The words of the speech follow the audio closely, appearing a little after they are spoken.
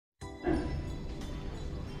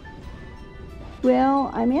Well,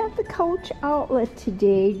 I'm at the Couch Outlet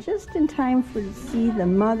today just in time to see the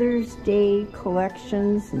Mother's Day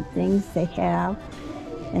collections and things they have.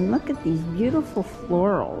 And look at these beautiful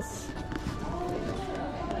florals.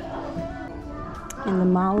 And the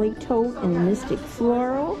Molly Tote and the Mystic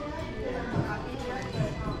Floral.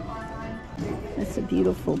 That's a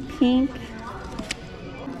beautiful pink.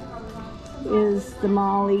 Is the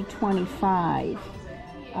Molly 25,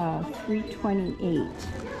 $3.28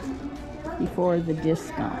 before the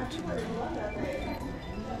discount.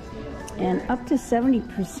 And up to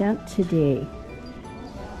 70% today.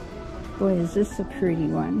 Boy, is this a pretty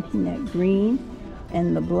one. Isn't that green?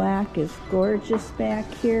 And the black is gorgeous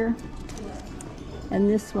back here. And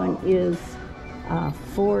this one is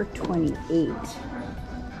 $4.28.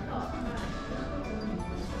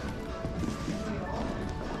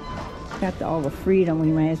 Got all the freedom,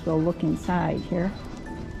 we might as well look inside here.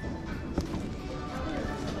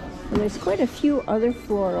 And there's quite a few other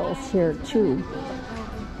florals here too.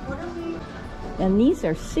 And these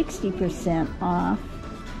are 60% off.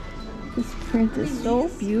 This print is so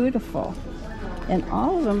beautiful. And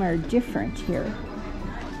all of them are different here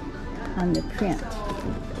on the print.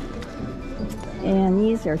 And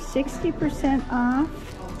these are 60% off.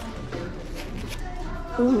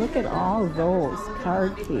 Oh, look at all those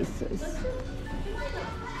card cases.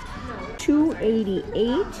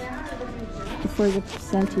 $2.88 for the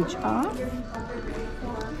percentage off.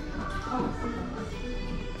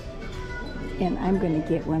 And I'm going to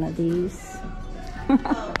get one of these.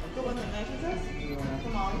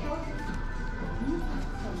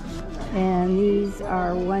 And these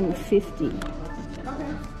are $1.50.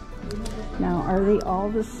 Now, are they all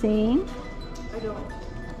the same? I don't know.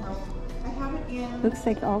 I have it in. Looks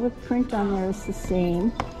like all the print on there is the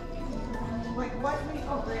same. Wait, what?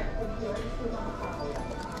 Oh, there.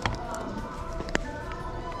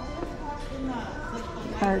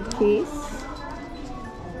 Card case.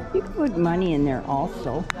 You can put money in there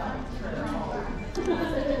also.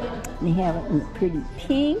 They have it in the pretty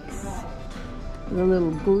pinks. The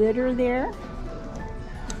little glitter there.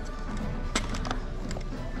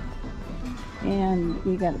 And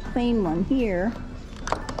you got a plain one here.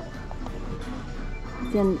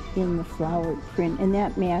 Then in the flowered print. And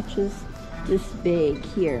that matches this bag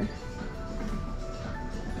here.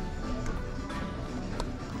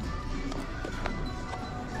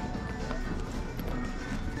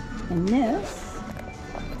 And this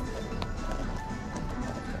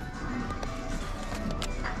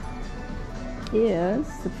is,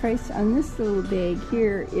 the price on this little bag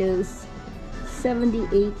here is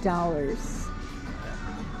 $78.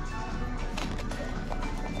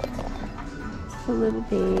 It's a little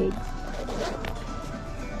bag.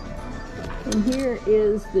 And here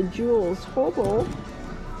is the Jules Hobo.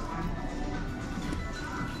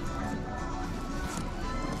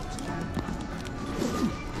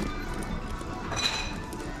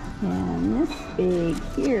 And this bag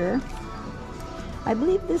here, I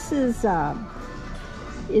believe this is,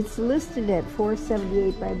 it's listed at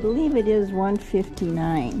 $4.78, but I believe it is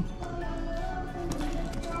 $1.59.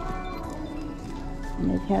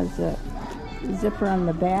 And it has a zipper on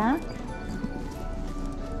the back,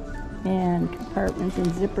 and compartments and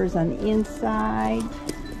zippers on the inside,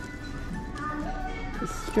 the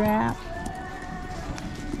strap,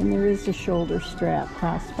 and there is a shoulder strap,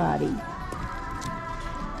 crossbody.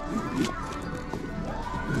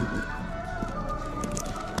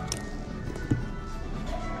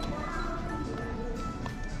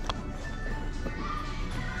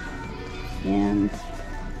 And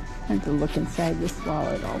I have to look inside this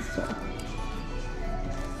wallet also.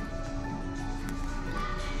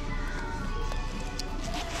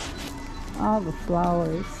 All the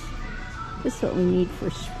flowers. This is what we need for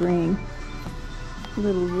spring. A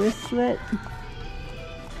little wristlet.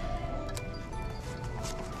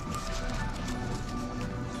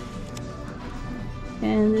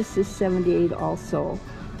 And this is $78 also.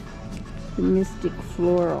 The Mystic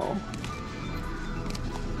Floral.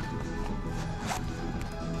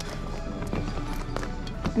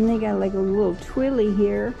 And they got like a little twilly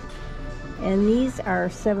here. And these are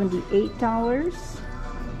 $78.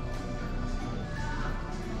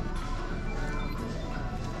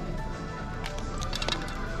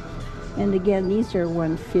 And again, these are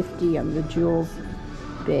 $1.50 on the Jules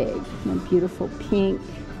bag. And a beautiful pink.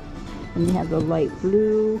 And you have the light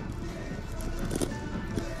blue.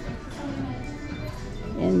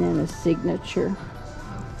 And then a signature.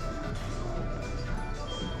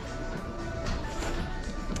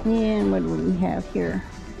 And what do we have here?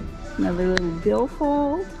 Another little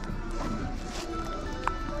billfold.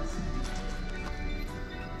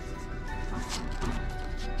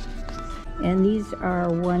 And these are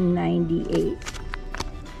 $1.98.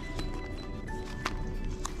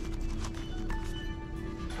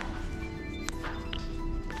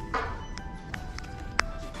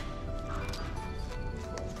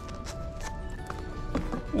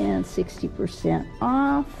 And 60%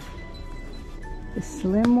 off the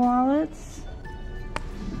slim wallets.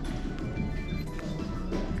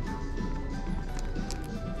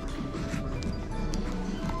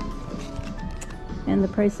 And the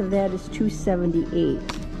price of that is $2.78.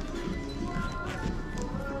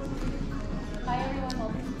 Hi everyone,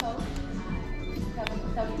 welcome to Tote.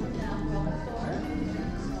 70% store.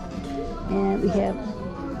 And we have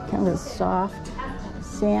kind of a soft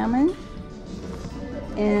salmon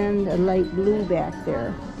and a light blue back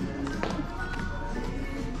there.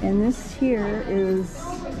 And this here is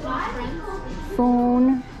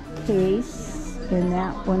phone case, and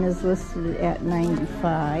that one is listed at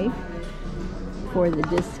 $95 for the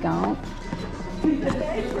discount.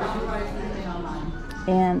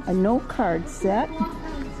 And a note card set.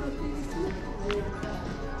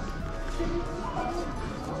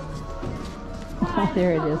 Oh,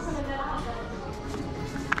 there it is.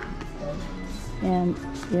 And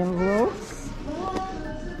envelopes.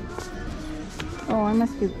 Oh,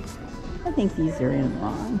 I think these are in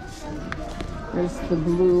wrong. There's the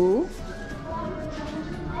blue.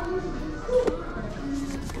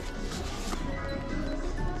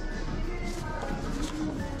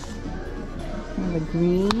 And the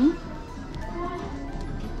green.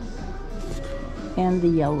 And the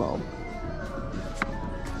yellow.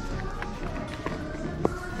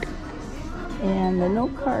 And the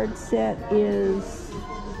note card set is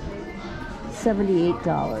 $78.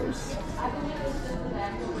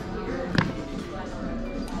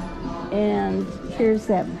 And here's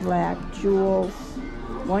that black Jules,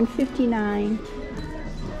 $159,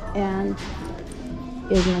 and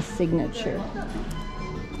is a signature.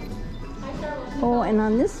 Oh, and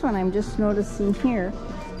on this one, I'm just noticing here,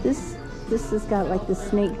 this has got like the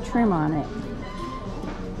snake trim on it,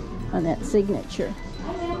 on that signature.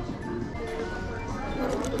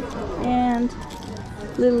 And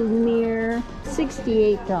little mirror,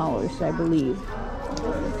 $68, I believe.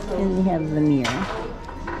 And we have the mirror.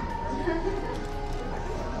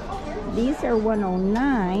 These are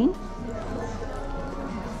 $109.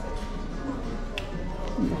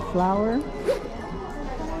 And the flower.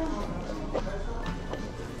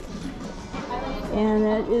 And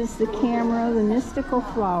that is the camera, the mystical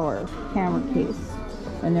flower camera case.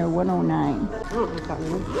 And they're $109.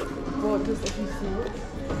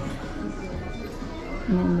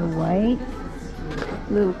 And then the white,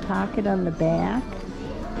 little pocket on the back,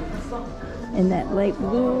 and that light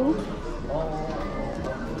blue.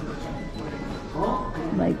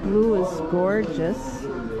 Light blue is gorgeous.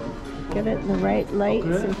 Get it in the right light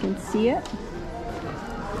so you can see it.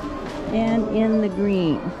 And in the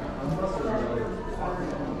green.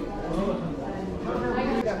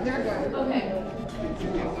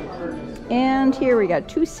 And here we got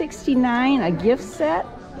 $2.69, a gift set.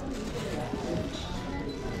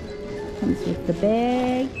 Comes with the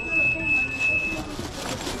bag.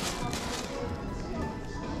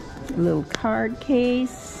 A little card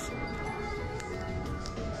case.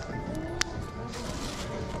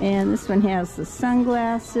 And this one has the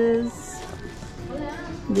sunglasses.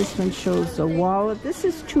 This one shows the wallet. This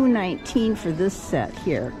is $2.19 for this set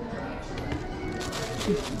here.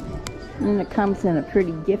 And it comes in a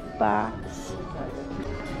pretty gift box.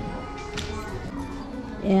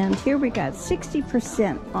 And here we got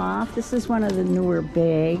 60% off. This is one of the newer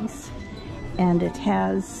bags. And it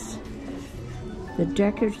has the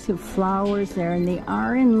decorative flowers there, and they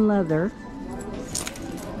are in leather.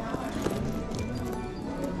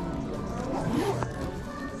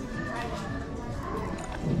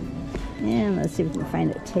 And let's see if we can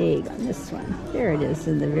find a tag on this one. There it is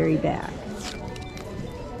in the very back.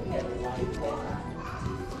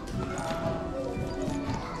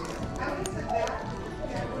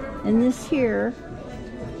 And this here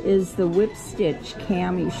is the Whipstitch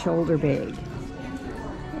Cammie shoulder bag.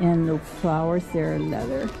 And the flowers there are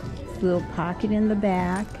leather. Little pocket in the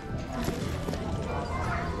back.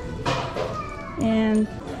 And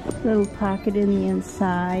little pocket in the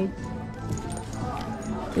inside.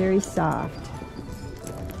 Very soft.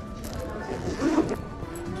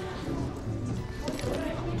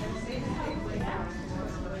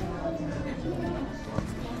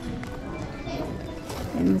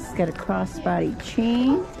 And this has got a crossbody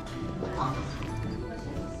chain.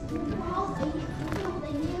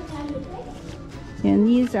 And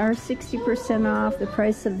these are 60% off. The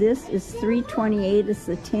price of this is $3.28. It's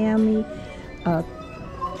the Tammie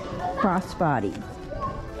crossbody.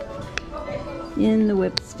 in the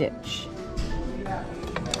Whipstitch.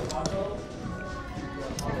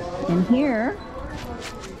 And here,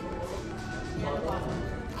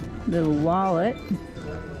 little wallet.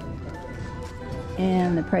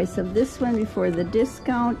 And the price of this one before the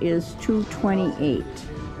discount is $2.28.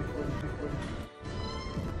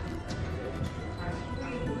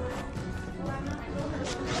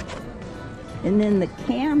 And then the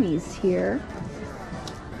Cammies here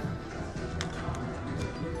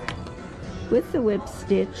with the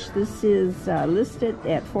Whipstitch. This is listed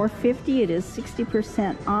at $4.50. It is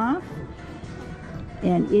 60% off,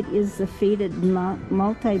 and it is the faded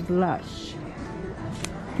multi blush,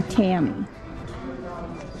 the Tammie.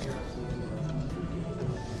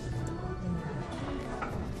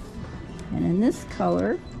 And in this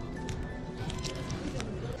color,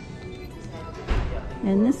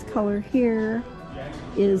 and this color here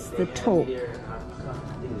is the Tote.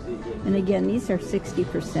 And again, these are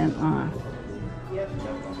 60% off.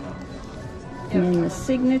 And then the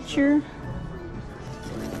signature,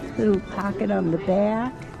 little pocket on the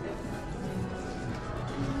back,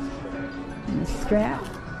 and the strap.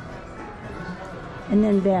 And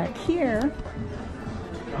then back here,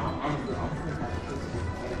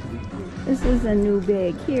 this is a new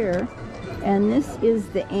bag here, and this is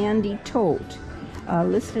the Andy Tote,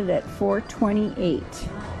 listed at $4.28.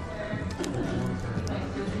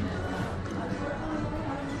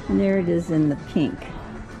 And there it is in the pink.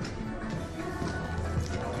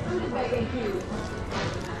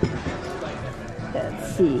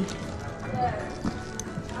 Let's see.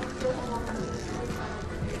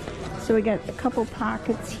 So we got a couple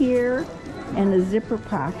pockets here and a zipper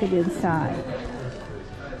pocket inside.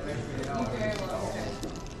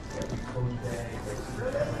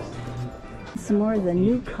 Some more of the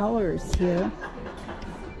new colors here.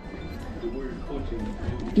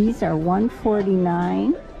 These are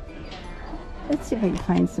 $1.49. Let's see if I can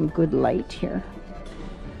find some good light here.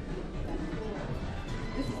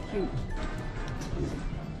 This is cute.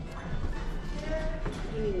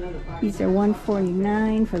 These are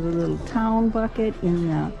 $1.49 for the little town bucket in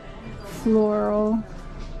the floral.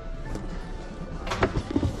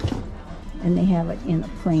 And they have it in a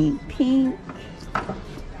plain pink.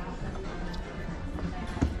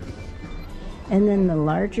 And then the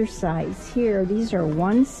larger size here, these are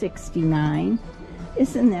 $1.69.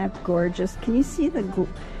 Isn't that gorgeous? Can you see the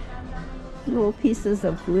little pieces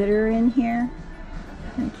of glitter in here?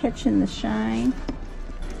 And catching the shine.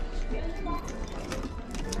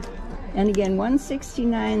 And again,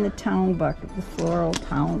 $1.69 the town bucket, the floral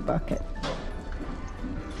town bucket.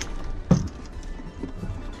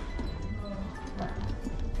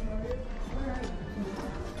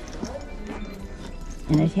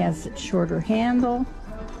 And it has a shorter handle,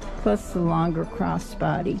 plus the longer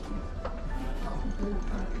crossbody.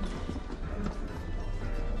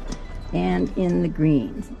 And in the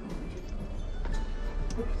green.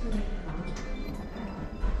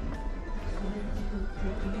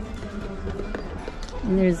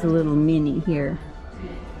 And there's a little mini here.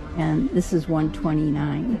 And this is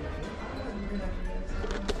 $1.29.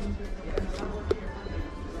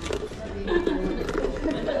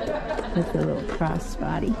 With a little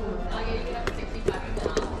crossbody.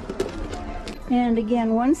 And again,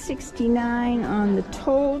 $1.69 on the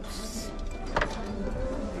totes.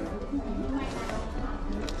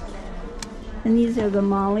 And these are the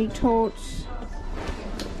Molly totes.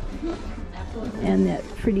 And that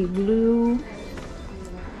pretty blue.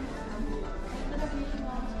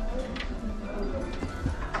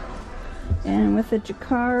 And with a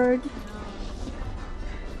jacquard.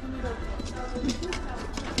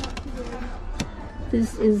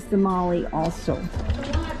 This is the Molly also.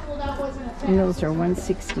 And those are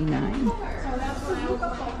 $1.69.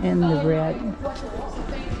 And the red.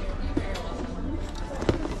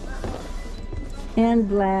 And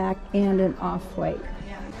black and an off-white.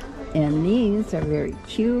 And these are very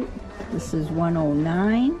cute. This is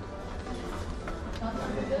 $1.09.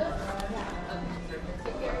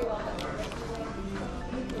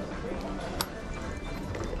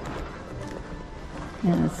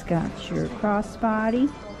 And it's got your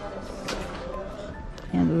crossbody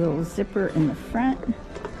and a little zipper in the front.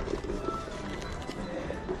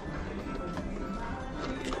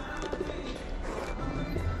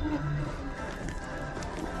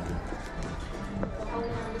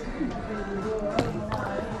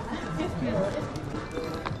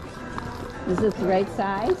 Is it the right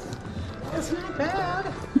size? It's not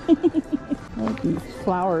bad. I like these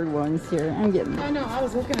flowered ones here. I'm getting them. I know, I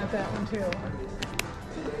was looking at that one too.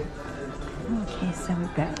 Okay, so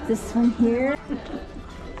we've got this one here.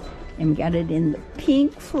 And we got it in the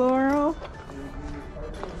pink floral.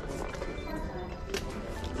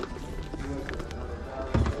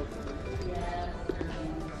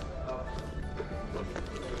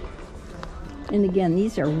 And again,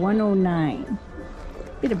 these are $109.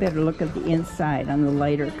 Get a better look at the inside on the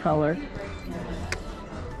lighter color.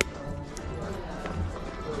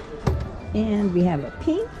 And we have a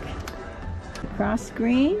pink, cross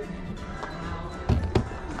green,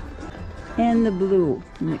 and the blue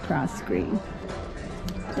in the cross green.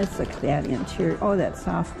 Let's look at that interior. Oh, that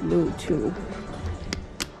soft blue too.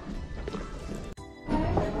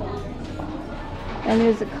 And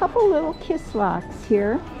there's a couple little kiss locks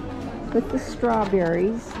here with the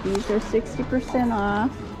strawberries. These are 60%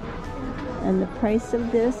 off, and the price of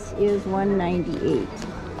this is $198.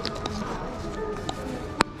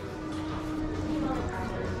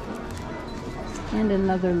 And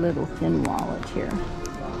another little thin wallet here.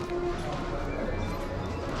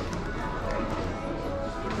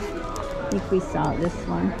 I think we saw this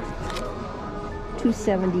one.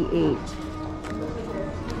 $278.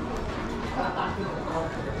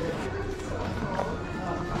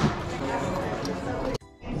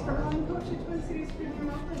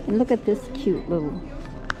 And look at this cute little,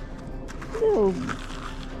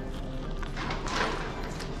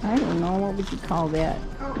 I don't know, what would you call that?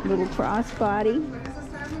 Little crossbody.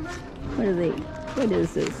 What are they? What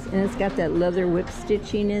is this? And it's got that leather whip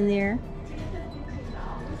stitching in there.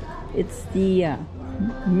 It's the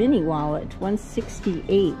mini wallet,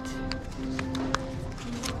 $168.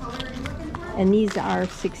 And these are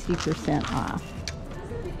 60% off.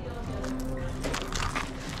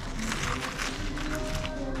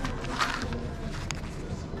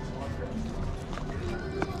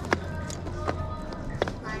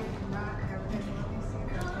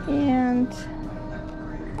 And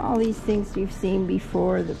all these things you've seen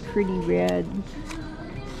before, the pretty red.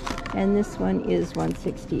 And this one is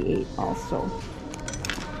 $168 also.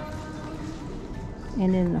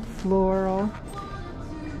 And in the floral.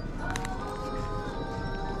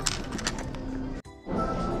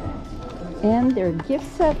 And their gift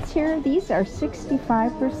sets here, these are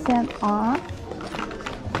 65% off.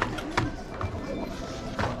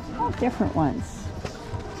 All different ones.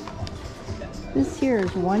 This here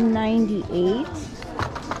is $198.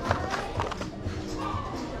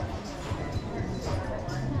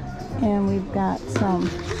 And we've got some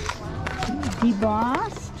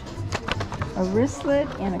debossed, a wristlet,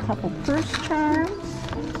 and a couple purse charms.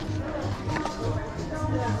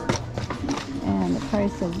 And the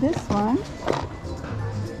price of this one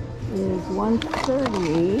is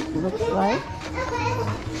 $138, looks like.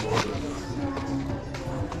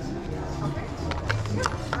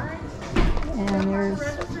 And there's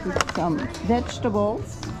some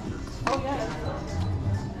vegetables.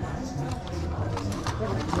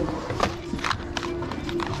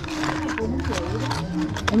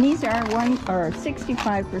 And these are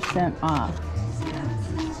 65% off.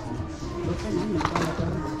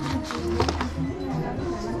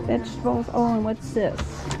 Vegetables. Oh, and what's this?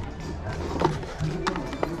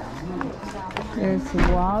 There's the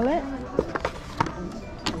wallet.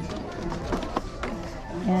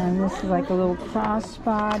 And this is like a little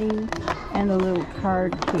crossbody and a little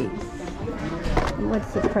card case. And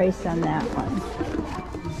what's the price on that one?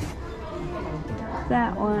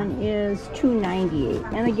 That one is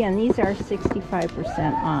 $298. And again, these are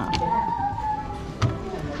 65% off.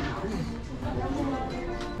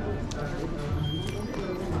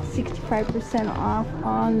 $65% off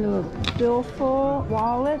on the billfold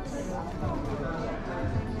wallets.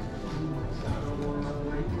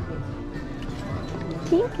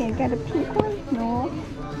 Pink? I got a pink one? No.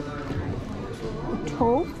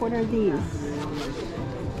 Tote? What are these?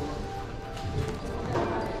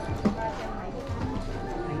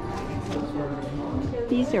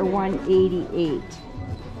 These are $188.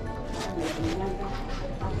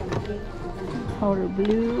 Powder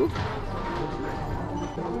blue.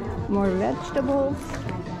 More vegetables.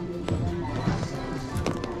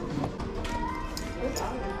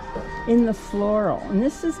 In the floral. And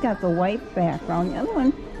this has got the white background. The other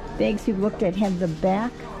one, bags you've looked at, had the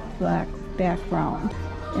black background.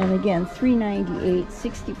 And again, $398,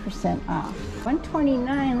 60% off.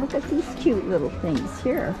 $129. Look at these cute little things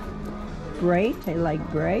here. Bright. I like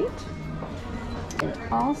bright. It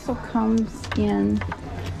also comes in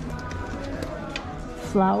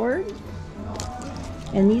flowered.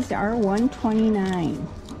 And these are $129.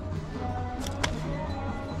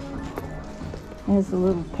 Has a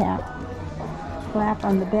little flap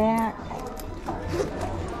on the back.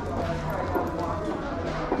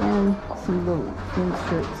 And some little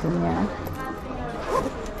inserts in there.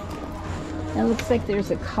 And it looks like there's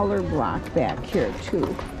a color block back here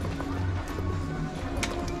too.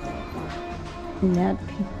 And that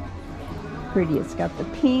pretty. It's got the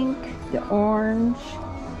pink, the orange,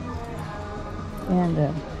 and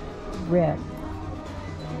the red.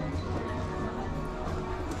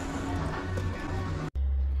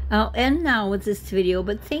 I'll end now with this video,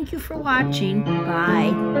 but thank you for watching.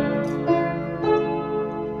 Bye.